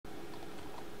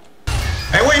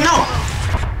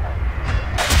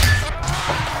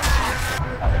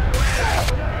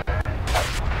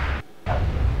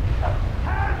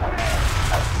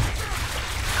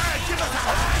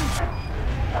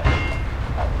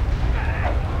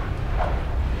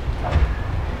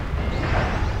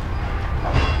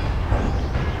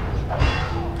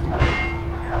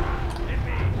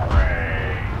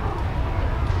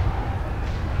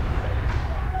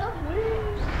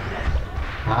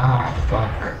Ah,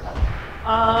 fuck.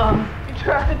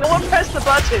 No one pressed the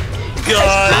button.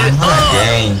 God. Not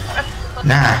again.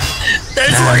 Nah.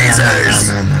 There's Nah, lasers.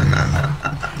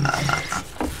 nah.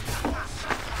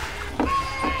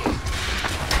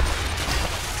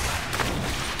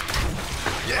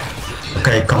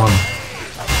 Okay, come on.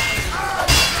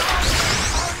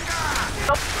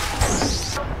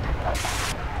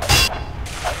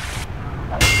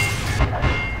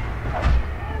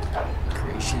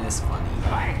 Creation is funny.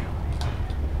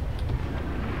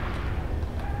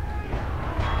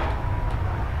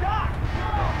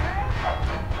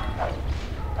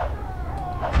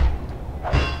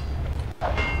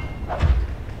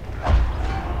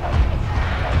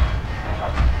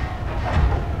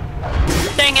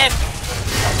 Dang it.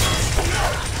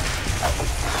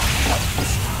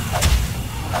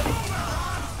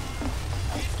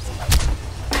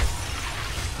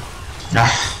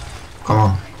 Ah, come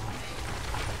on.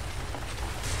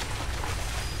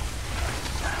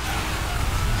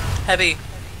 Heavy.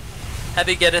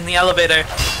 Heavy, get in the elevator.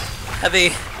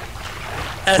 Heavy.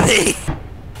 Heavy.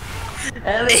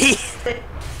 Heavy.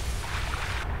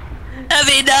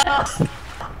 Heavy, no!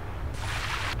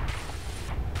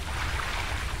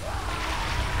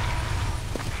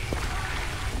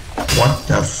 What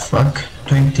the fuck?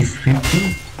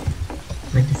 2050?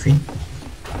 20 feet?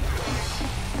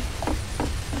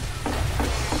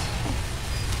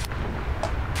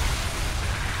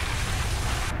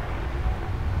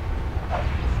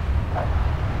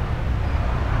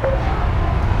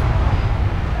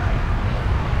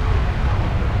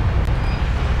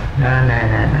 Nah.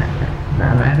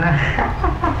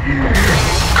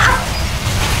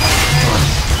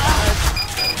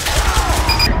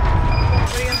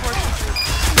 Reinforcements.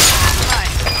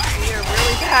 Fine. We are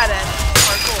really bad at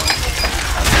parkour.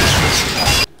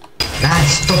 Nah,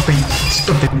 stop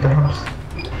it, Drops.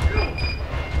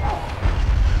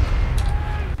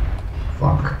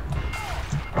 Fuck.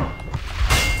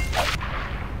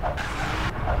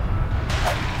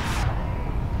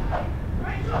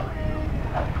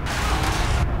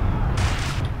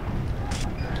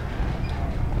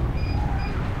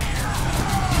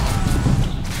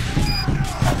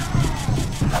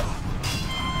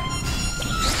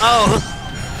 Oh!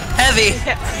 Heavy!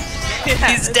 Yeah,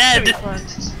 He's dead! No,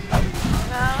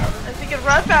 if you can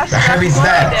run faster, The Heavy's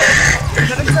dead. You're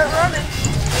gonna start running.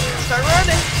 Start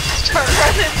running. Start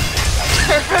running.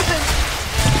 Start running.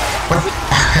 What the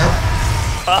hell?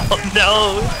 Oh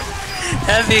no!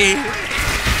 Heavy!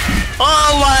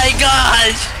 Oh my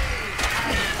gosh!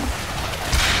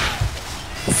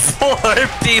 4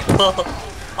 people!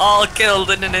 All killed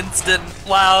in an instant.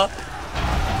 Wow.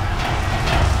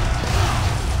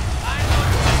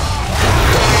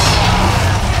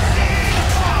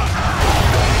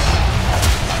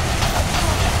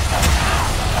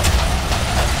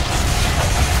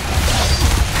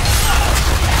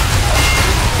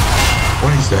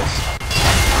 What is this?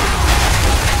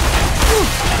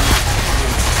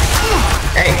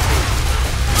 Hey!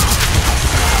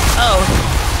 Oh,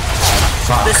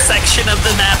 Fuck. this section of the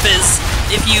map is,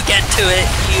 if you get to it,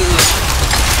 you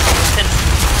can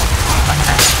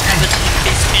have an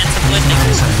increased chance of winning.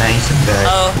 It's amazing that.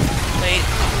 Oh, wait.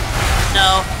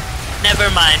 No,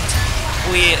 never mind.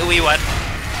 We won.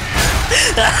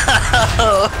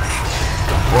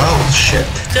 Well, shit.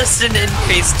 Just an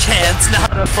increased chance,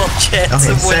 not a full chance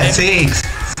Okay, of winning. 6,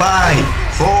 5,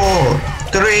 4,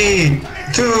 3,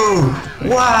 2,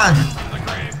 1.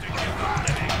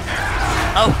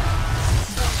 Oh,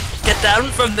 get down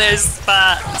from there,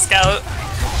 Scout.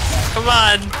 Come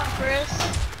on. Chris.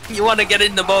 You want to get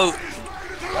in the boat.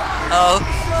 Oh.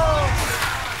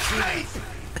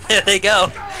 There they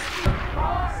go.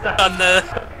 Stuck on the...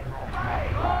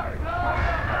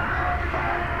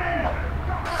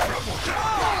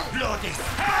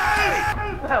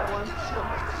 That one.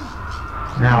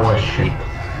 Now what shit?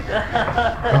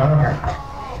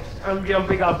 I'm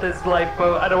jumping off this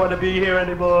lifeboat. I don't want to be here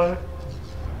anymore.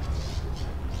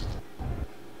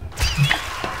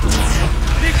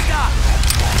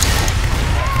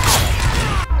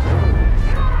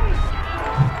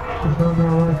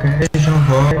 Occasion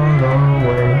far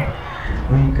away.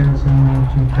 We can send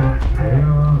you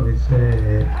to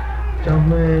say. Don't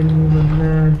make me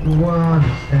not want to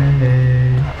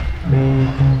say. We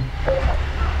can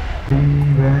be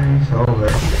very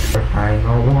sober. I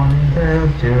no one tell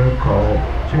to call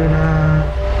tonight.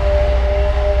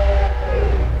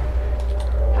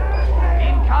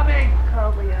 Incoming!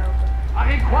 Probably out. I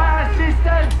require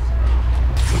assistance!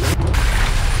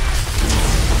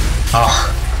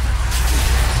 Oh.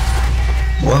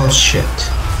 Well, shit.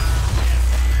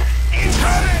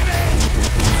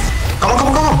 Come on, come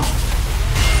on, come on!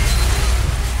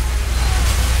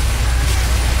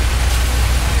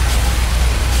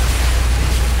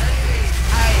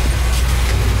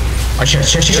 Oh shit,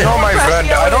 shit, shit, You shit. know, my friend,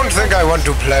 I don't think I want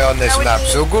to play on this map,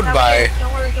 so goodbye.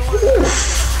 Don't worry, don't worry.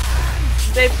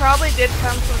 They probably did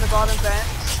come from the bottom vent.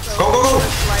 So Go, go, go.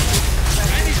 most likely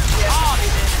they did. Yeah, they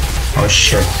did. Oh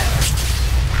shit.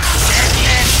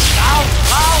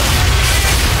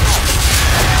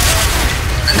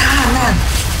 Nah.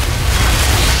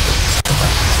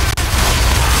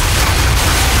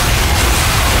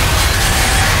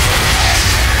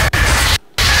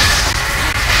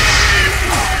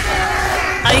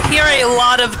 I hear a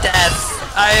lot of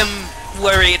death. I am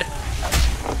worried.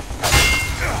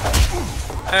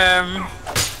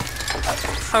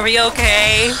 Are we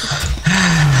okay?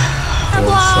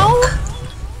 Hello?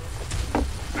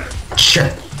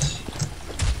 Shit.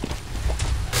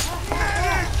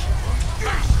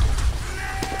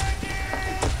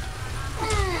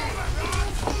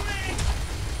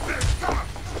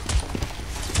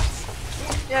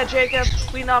 Yeah, Jacob,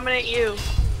 we nominate you.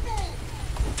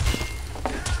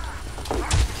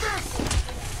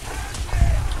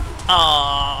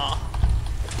 Aww.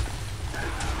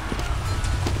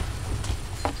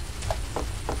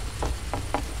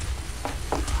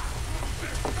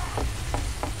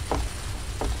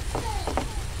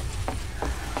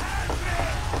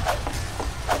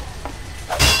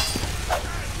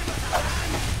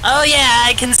 Oh yeah,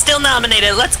 I can still nominate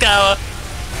it. Let's go.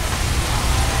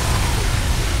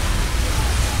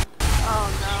 Oh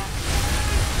no.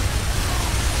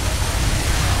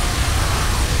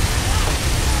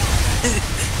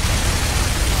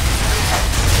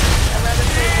 I'd rather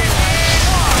play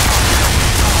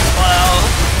Wow.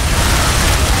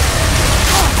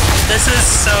 This is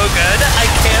so good. I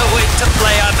can't wait to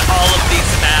play on all of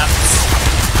these maps.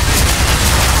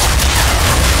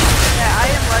 Yeah, I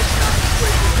am legend on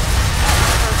Squidgy.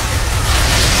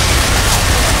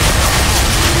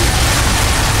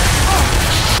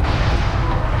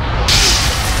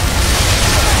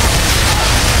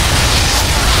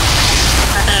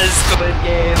 Squid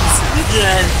Games.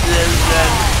 Yes.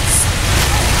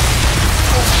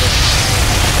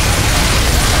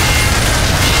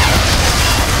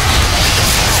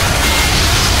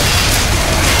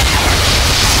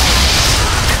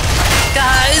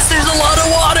 Guys, there's a lot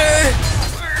of water!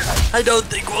 I don't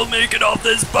think we'll make it off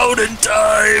this boat in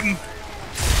time!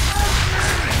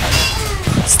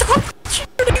 Stop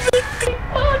shooting the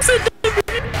box at me!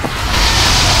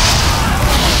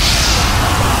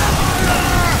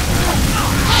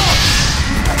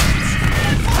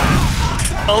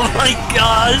 Oh my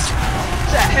gosh!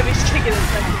 That heavy's kicking in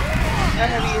second. That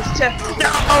heavy is definitely.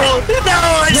 No! No!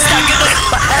 I'm stuck in the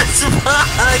glass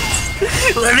box!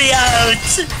 Let me out!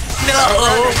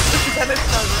 No! That is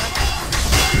not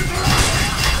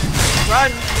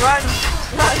run. Run!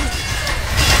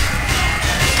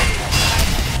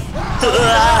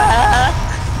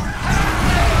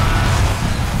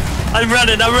 I'm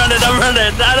running!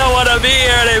 I don't want to be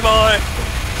here anymore!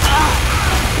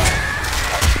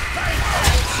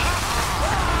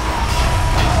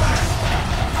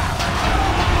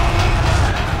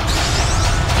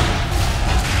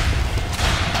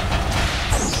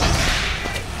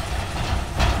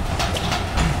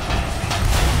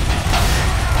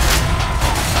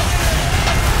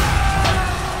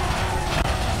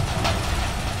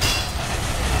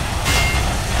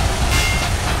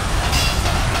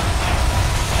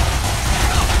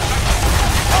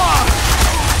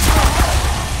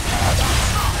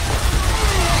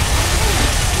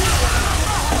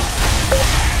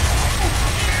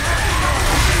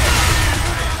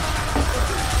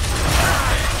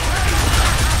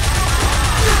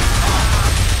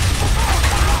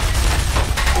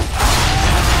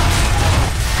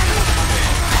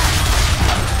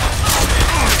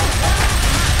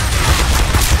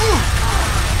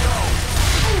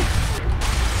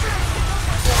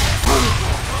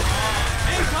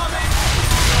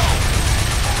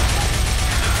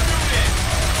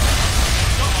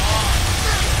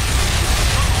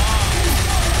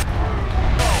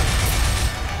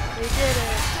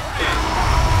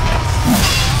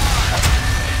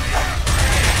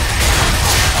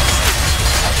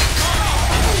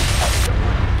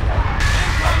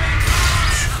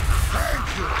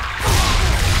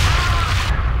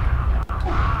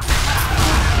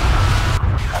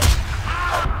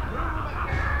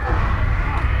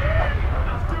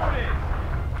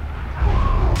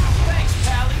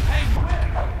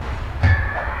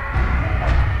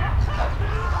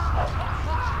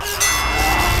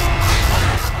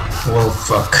 Well,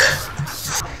 fuck.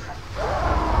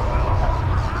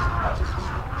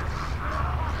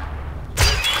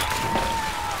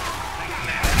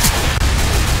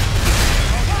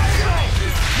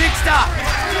 Big stop!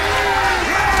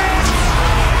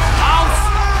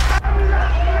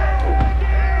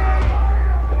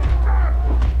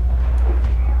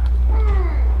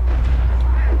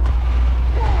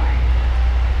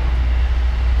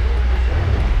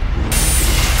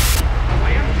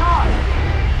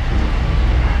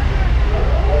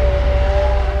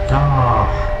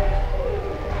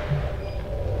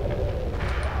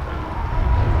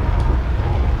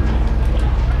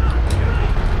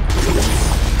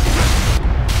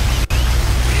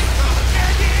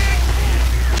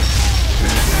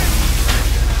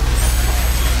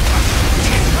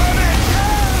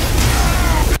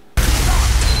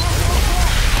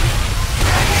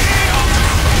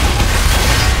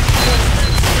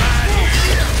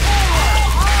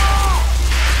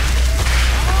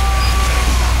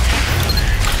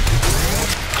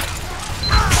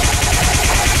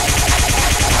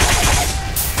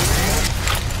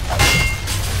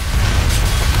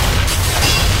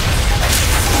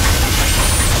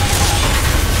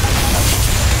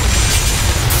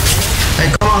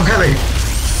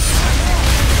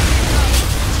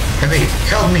 Heavy,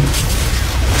 help me!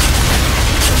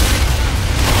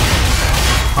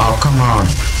 Oh, come on.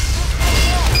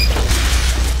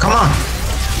 Come on!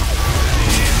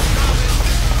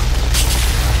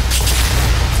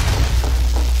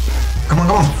 Come on,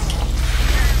 come on!